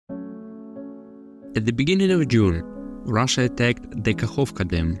At the beginning of June, Russia attacked the Kakhovka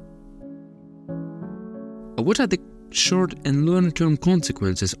Dam. What are the short and long-term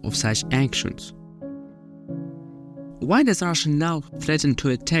consequences of such actions? Why does Russia now threaten to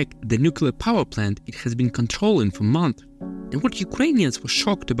attack the nuclear power plant it has been controlling for months? And what Ukrainians were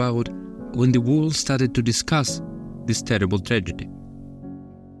shocked about when the world started to discuss this terrible tragedy?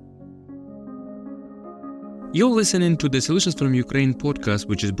 You're listening to the Solutions from Ukraine podcast,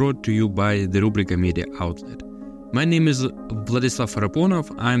 which is brought to you by the Rubrika media outlet. My name is Vladislav Faraponov.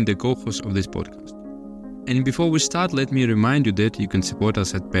 I'm the co-host of this podcast. And before we start, let me remind you that you can support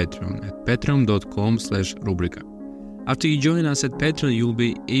us at Patreon, at patreon.com/rubrika. After you join us at Patreon, you'll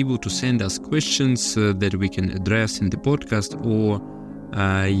be able to send us questions that we can address in the podcast, or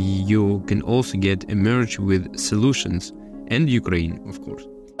you can also get a merch with solutions and Ukraine, of course.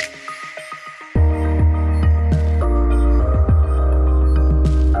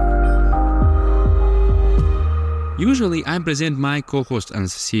 Usually I present my co-host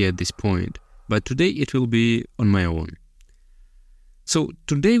Anastasia at this point, but today it will be on my own. So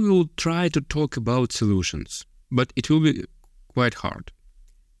today we will try to talk about solutions, but it will be quite hard.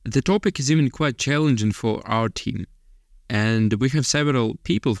 The topic is even quite challenging for our team, and we have several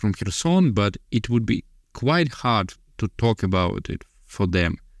people from Kherson, but it would be quite hard to talk about it for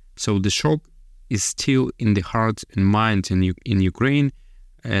them. So the shock is still in the hearts and minds in Ukraine,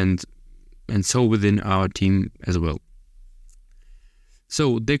 and so within our team as well.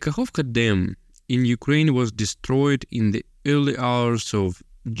 So the Kakhovka Dam in Ukraine was destroyed in the early hours of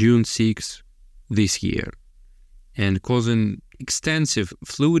June 6 this year, and causing extensive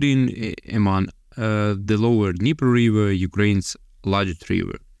flooding among the lower Dnieper River, Ukraine's largest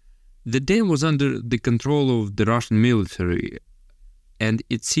river. The dam was under the control of the Russian military, and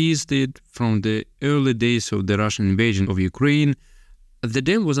it seized it from the early days of the Russian invasion of Ukraine. The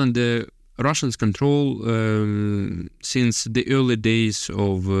dam was under Russians' control since the early days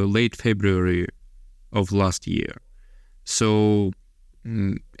of late February of last year. So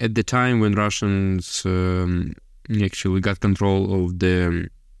at the time when Russians actually got control of the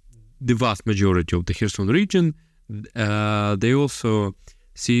vast majority of the Kherson region, they also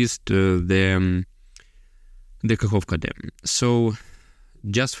seized the Kakhovka Dam. So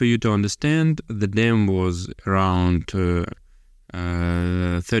just for you to understand, the dam was around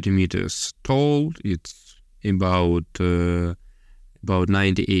 30 meters tall. It's about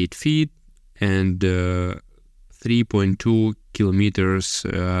 98 feet and 3.2 kilometers,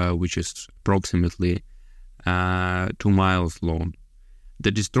 which is approximately 2 miles long.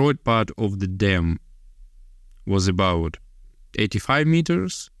 The destroyed part of the dam was about 85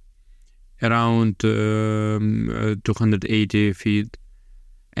 meters, around 280 feet,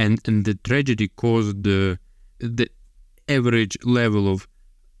 and the tragedy caused the average level of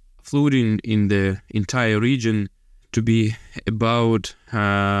flooding in the entire region to be about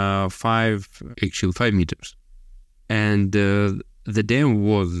 5 meters. And the dam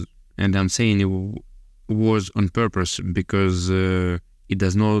was, and I'm saying it was on purpose because it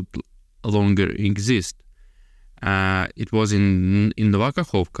does not longer exist. It was in Nova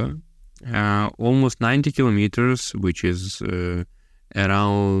Kakhovka, almost 90 kilometers, which is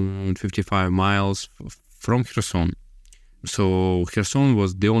around 55 miles from Kherson. So Kherson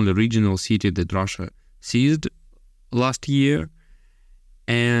was the only regional city that Russia seized last year,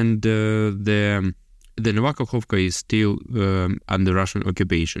 and the Nova Kakhovka is still under Russian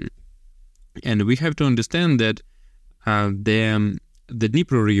occupation. And we have to understand that the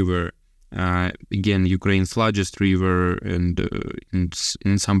Dnieper River, again Ukraine's largest river, and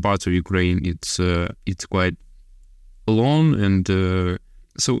in some parts of Ukraine it's quite long, and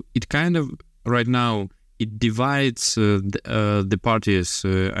so it kind of right now it divides the parties.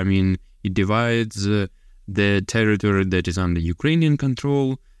 It divides the territory that is under Ukrainian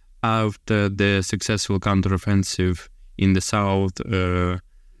control after the successful counteroffensive in the south,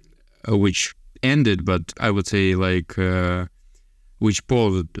 which ended, but I would say which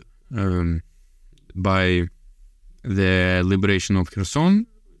paused by the liberation of Kherson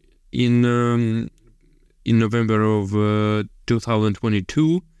in November of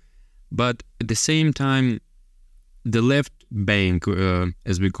 2022. But at the same time, the left bank,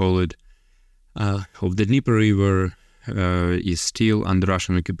 as we call it, of the Dnieper River is still under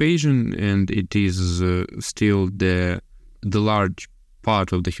Russian occupation, and it is still the large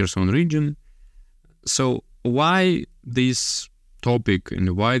part of the Kherson region. So why this topic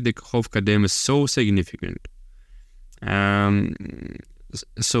and why the Kakhovka Dam is so significant?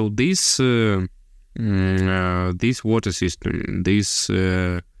 So this water system, this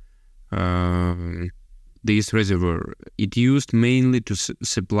reservoir, it used mainly to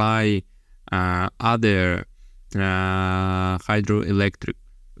supply other hydroelectric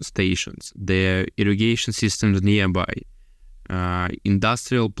stations, their irrigation systems nearby,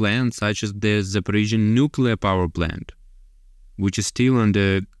 industrial plants such as the Zaporizhzhia nuclear power plant, which is still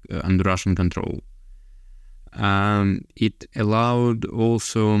under Russian control. It allowed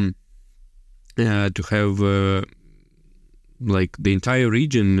also to have like the entire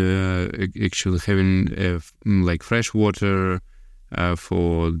region actually having like fresh water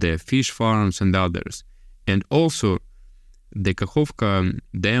for the fish farms and others. And also the Kakhovka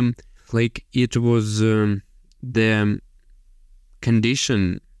Dam, like it was the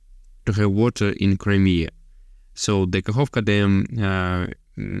condition to have water in Crimea. So the Kakhovka Dam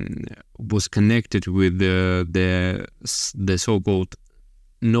was connected with the so-called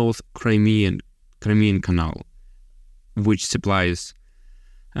North Crimean Canal, which supplies,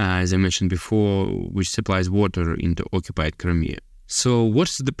 as I mentioned before, which supplies water into occupied Crimea. So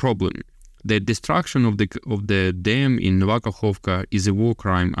what's the problem? The destruction of the dam in Nova Kakhovka is a war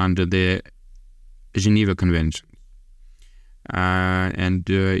crime under the Geneva Convention, and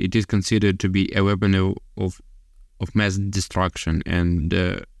it is considered to be a weapon of mass destruction. And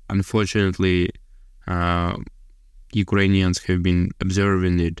unfortunately, Ukrainians have been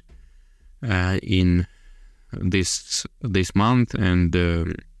observing it in this month, and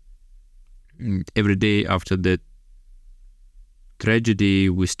every day after that tragedy,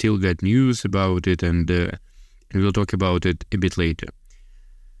 we still get news about it, and we'll talk about it a bit later.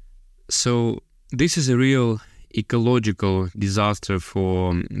 So this is a real ecological disaster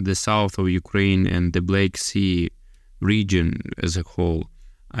for the south of Ukraine and the Black Sea region as a whole.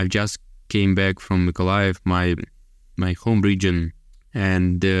 I just came back from Mykolaiv, my home region,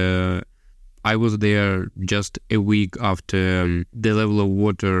 and I was there just a week after the level of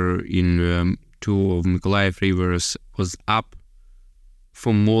water in two of Mykolaiv rivers was up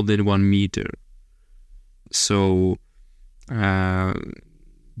for more than 1 meter. So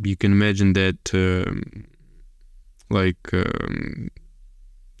you can imagine that the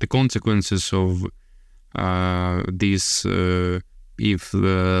consequences of this, if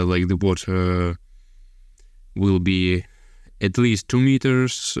the water will be at least 2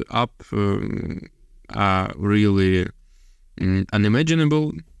 meters up, are really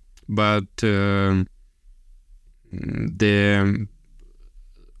unimaginable. But the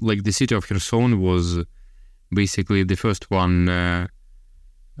city of Kherson was basically the first one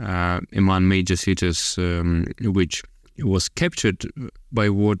among major cities which was captured by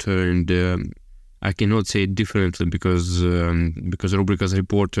water, and I cannot say it differently because Rubrika's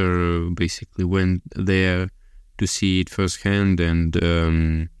reporter basically went there to see it firsthand, and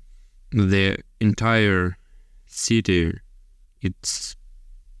the entire city, it's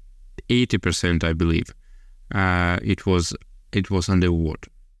 80%, I believe, it was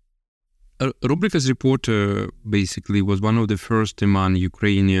underwater. Rubrika's reporter basically was one of the first among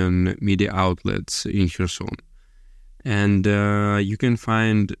Ukrainian media outlets in Kherson, and you can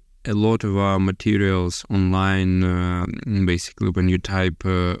find a lot of our materials online. Basically, when you type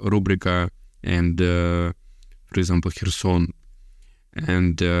Rubrika and, for example, Kherson,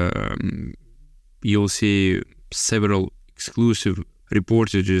 and you'll see several exclusive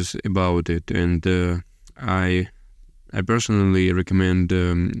reportages about it, and I personally recommend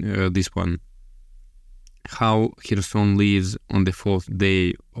this one, How Kherson Lives on the Fourth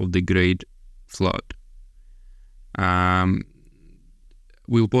Day of the Great Flood.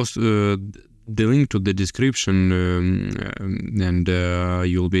 We'll post the link to the description, and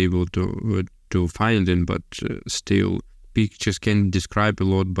you'll be able to find it, but still, pictures can describe a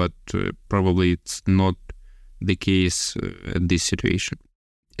lot, but probably it's not the case at this situation.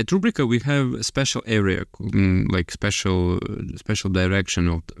 At Rubrika, we have a special area, like special direction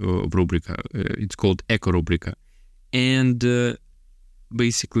of Rubrika. It's called Eco Rubrika, and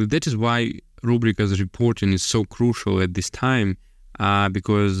basically that is why Rubrika's reporting is so crucial at this time,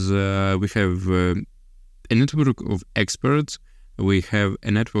 because we have a network of experts, we have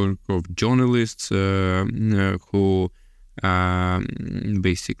a network of journalists who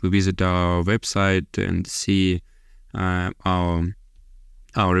basically visit our website and see our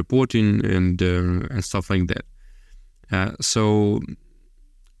reporting and stuff like that. So,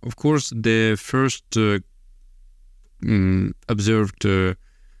 of course, the first observed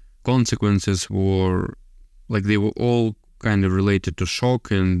consequences were they were all kind of related to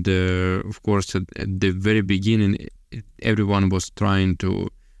shock, and of course, at the very beginning, everyone was trying to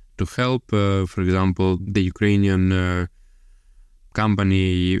help. For example, the Ukrainian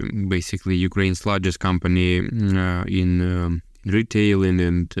company, basically Ukraine's largest company in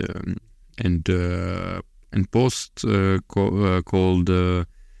retailing and post called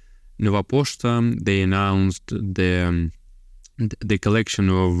Nova Poshta, they announced the collection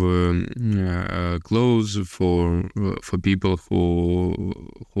of clothes for people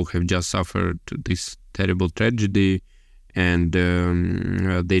who have just suffered this terrible tragedy, and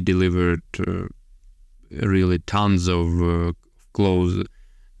they delivered really tons of clothes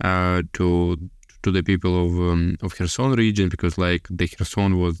to the people of Kherson region, because like the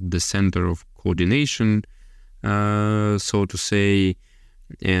Kherson was the center of coordination, so to say,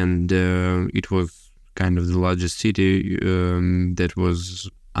 and it was kind of the largest city that was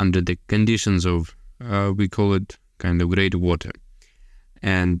under the conditions of, we call it kind of great water.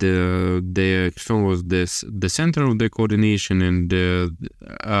 And the Kherson was the center of the coordination, and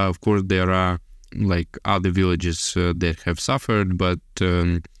of course there are like other villages that have suffered, but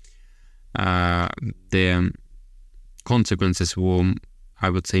the consequences were, I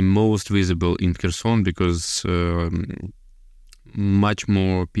would say, most visible in Kherson, because much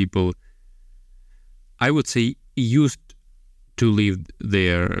more people, I would say, used to live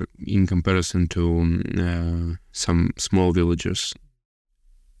there in comparison to some small villages.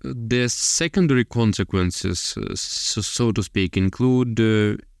 The secondary consequences, so to speak, include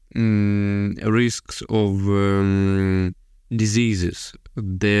risks of diseases,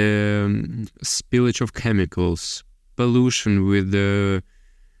 the spillage of chemicals, pollution with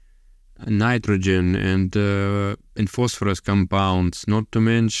nitrogen and phosphorus compounds, not to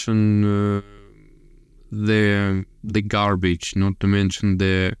mention the garbage, not to mention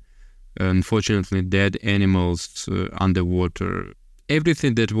the unfortunately dead animals underwater.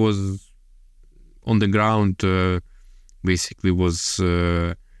 Everything that was on the ground basically was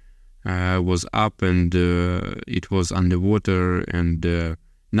up, and it was underwater, and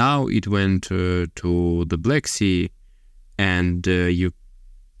now it went to the Black Sea, and you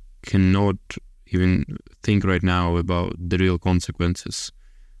cannot even think right now about the real consequences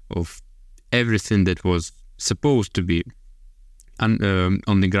of everything that was supposed to be on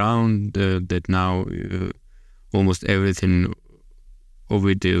the ground, that now almost everything of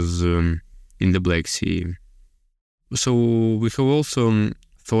it is in the Black Sea. So we have also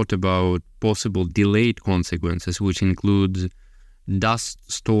thought about possible delayed consequences, which include dust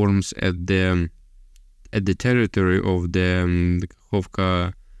storms at the territory of the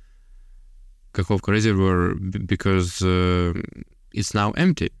Kakhovka reservoir, because it's now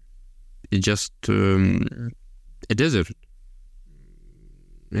empty. It's just a desert,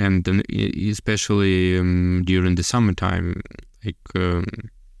 and especially during the summertime, like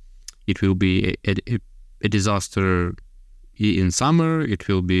it will be a disaster in summer. It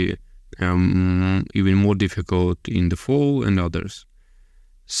will be even more difficult in the fall and others.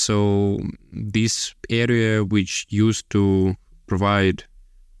 So this area, which used to provide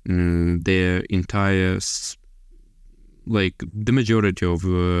the entire, like the majority of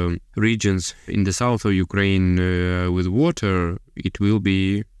regions in the south of Ukraine with water, it will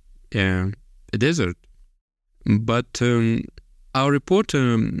be a desert. But our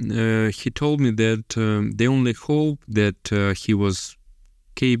reporter, he told me that the only hope that he was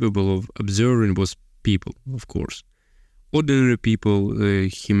capable of observing was people, of course. Ordinary people,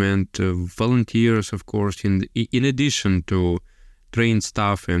 he meant volunteers, of course, in addition to trained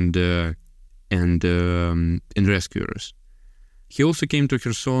staff and rescuers. He also came to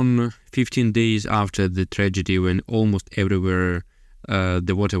Kherson 15 days after the tragedy, when almost everywhere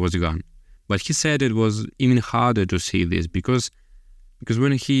the water was gone. But he said it was even harder to see this because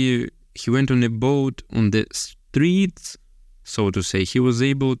when he went on a boat on the streets, so to say, he was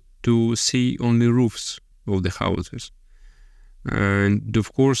able to see only roofs of the houses. And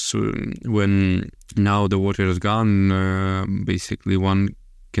of course, when now the water is gone, basically one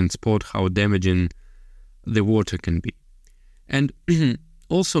can spot how damaging the water can be. And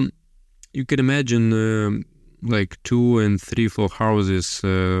also, you can imagine like 2 and 3 floor houses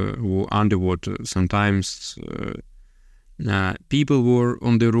were underwater. Sometimes people were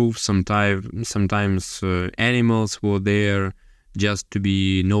on the roof, sometimes animals were there, just to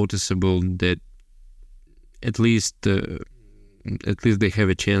be noticeable that at least they have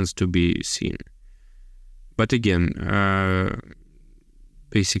a chance to be seen. But again,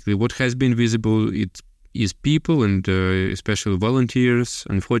 basically what has been visible is people, and especially volunteers.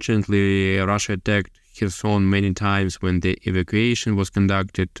 Unfortunately, Russia attacked Kherson many times when the evacuation was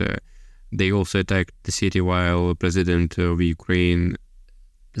conducted. They also attacked the city while President of Ukraine,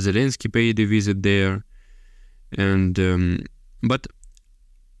 Zelensky, paid a visit there. And but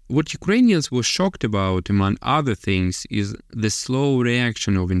what Ukrainians were shocked about, among other things, is the slow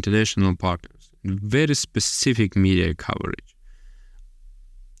reaction of international partners, very specific media coverage.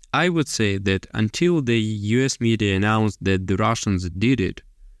 I would say that until the US media announced that the Russians did it,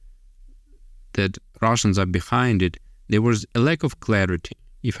 that Russians are behind it, there was a lack of clarity,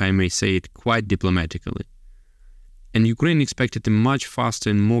 if I may say it quite diplomatically. And Ukraine expected a much faster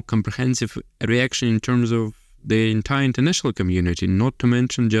and more comprehensive reaction in terms of the entire international community, not to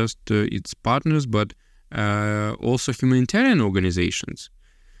mention just its partners, but also humanitarian organizations.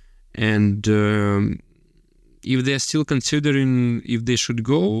 And if they're still considering if they should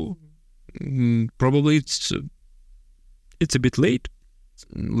go, probably it's a bit late.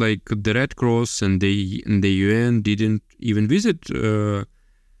 Like the Red Cross and the UN didn't even visit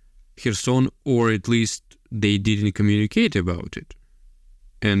Kherson, or at least they didn't communicate about it.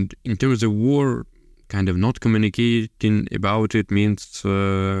 And in terms of war, kind of not communicating about it means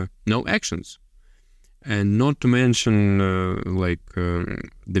no actions. And not to mention the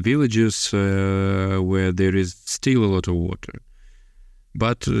villages where there is still a lot of water.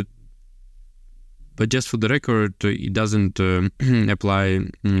 But just for the record, it doesn't apply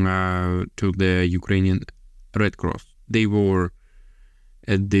to the Ukrainian Red Cross. They were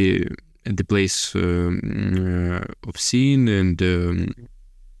at the place of scene, and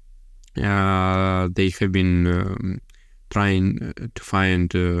they have been trying to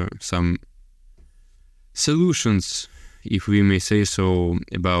find some solutions, if we may say so,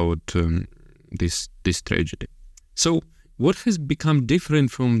 about this tragedy. So what has become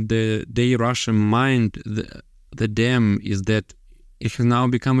different from the day Russia mined the dam is that it has now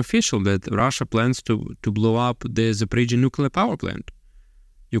become official that Russia plans to blow up the Zaporizhzhia nuclear power plant.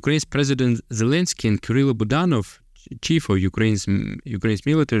 Ukraine's President Zelensky and Kirill Budanov, chief of Ukraine's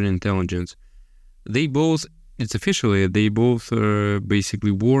military intelligence, they both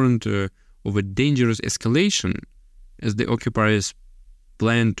basically warned of a dangerous escalation as the occupiers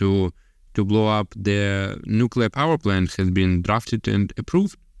plan to blow up their nuclear power plant has been drafted and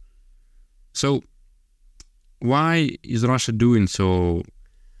approved. So why is Russia doing so,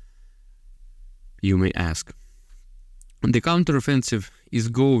 you may ask? The counteroffensive is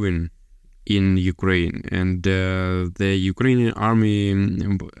going in Ukraine, and the Ukrainian army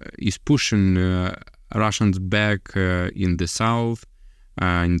is pushing Russians back in the south,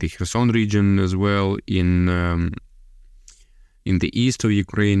 in the Kherson region as well, in the east of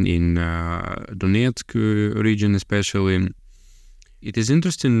Ukraine, in Donetsk region especially. It is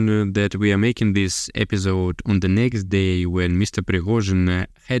interesting that we are making this episode on the next day when Mr. Prigozhin,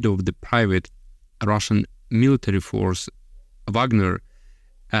 head of the private Russian military force Wagner,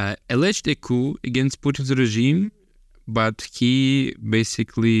 alleged a coup against Putin's regime, but he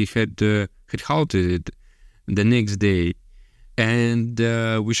basically had halted it the next day. And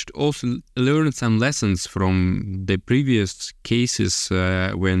we should also learn some lessons from the previous cases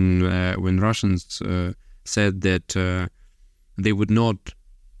when Russians said that they would not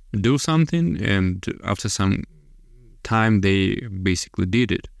do something, and after some time they basically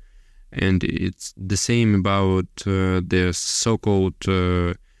did it. And it's the same about the so-called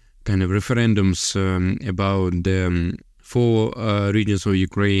kind of referendums about the 4 regions of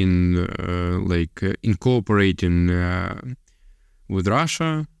Ukraine incorporating with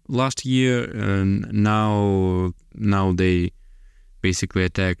Russia last year, and now they basically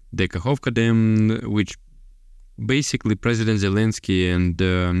attacked the Kakhovka Dam, which basically President Zelensky and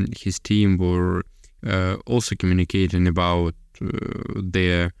his team were also communicating about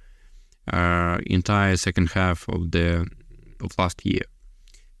their entire second half of last year.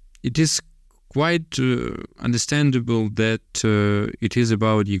 It is quite understandable that it is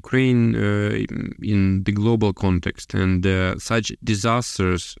about Ukraine in the global context, and such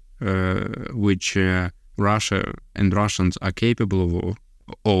disasters which Russia and Russians are capable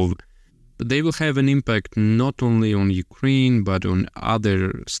of, they will have an impact not only on Ukraine but on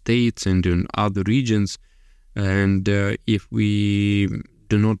other states and on other regions. And if we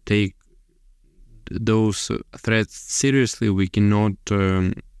do not take those threats seriously, we cannot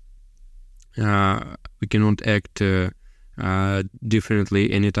act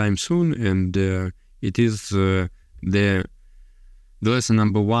differently anytime soon. And it is the lesson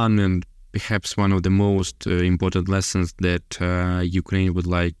number one, and perhaps one of the most important lessons that Ukraine would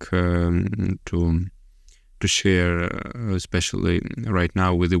like to share, especially right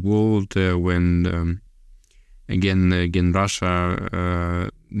now with the world, when again Russia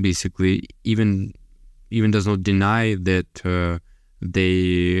basically even does not deny that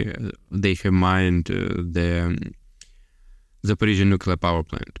they have mined the Zaporizhzhia nuclear power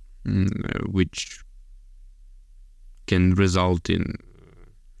plant, which can result in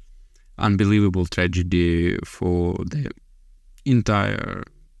unbelievable tragedy for the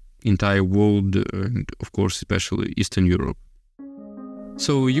entire world, and of course especially Eastern Europe.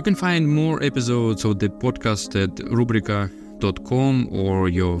 So you can find more episodes of the podcast at rubrika Kakhovka.com or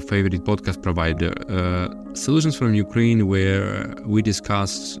your favorite podcast provider. Solutions from Ukraine, where we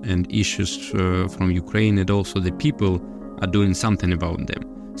discuss issues from Ukraine, and also the people are doing something about them.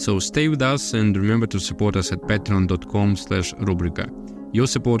 So stay with us and remember to support us at patreon.com/rubrika. Your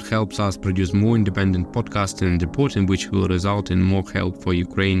support helps us produce more independent podcasts and reporting, which will result in more help for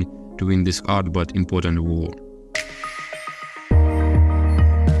Ukraine to win this hard but important war.